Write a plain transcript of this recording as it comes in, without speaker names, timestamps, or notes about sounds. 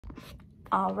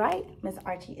All right, Miss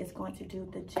Archie is going to do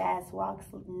the jazz walks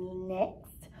next.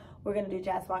 We're going to do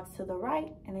jazz walks to the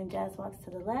right and then jazz walks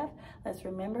to the left. Let's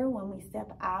remember, when we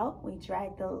step out, we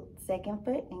drag the second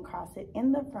foot and cross it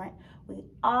in the front. We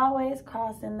always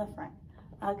cross in the front.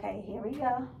 Okay, here we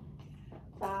go.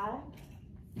 5,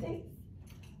 6,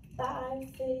 5,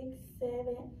 6,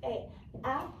 7, 8.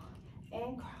 Out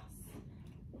and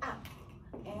cross. Out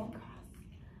and cross.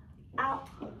 Out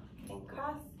and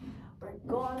cross. We're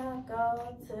gonna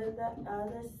go to the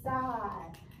other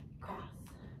side. Cross,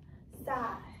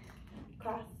 side,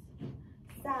 cross,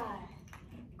 side,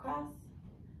 cross,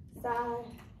 side,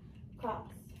 cross.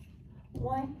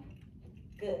 1,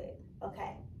 good.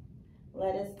 Okay,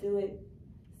 let us do it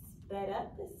sped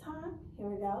up this time. Here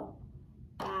we go.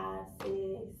 5, 6,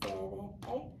 7,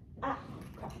 8. Out,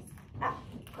 cross, out,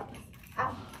 cross,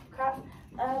 out, cross.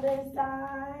 Other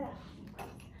side.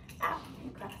 Out,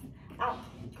 cross, out,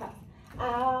 cross,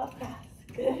 out, cross.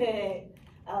 Good.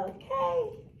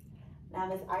 Okay. Now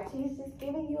Miss Archie is just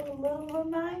giving you a little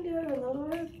reminder, a little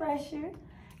refresher,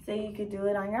 so you could do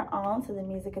it on your own to the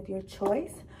music of your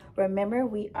choice. Remember,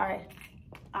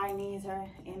 our knees are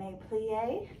in a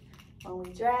plie when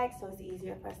we drag, so it's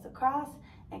easier for us to cross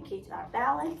and keep our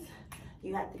balance.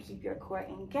 You have to keep your core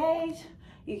engaged.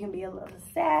 You can be a little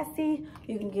sassy.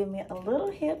 You can give me a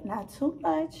little hip, not too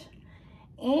much.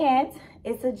 And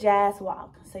it's a jazz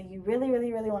walk, so you really,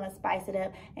 really, really want to spice it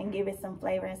up and give it some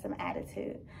flavor and some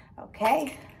attitude.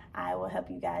 Okay, I will help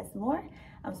you guys more.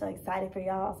 I'm so excited for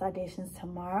y'all's auditions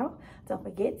tomorrow. Don't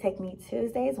forget, Technique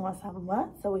Tuesdays once a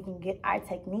month, so we can get our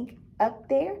technique up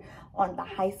there on the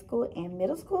high school and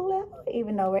middle school level,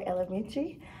 even though we're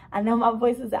elementary. I know my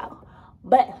voice is out,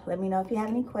 but let me know if you have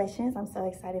any questions. I'm so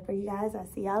excited for you guys. I'll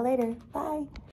see y'all later. Bye.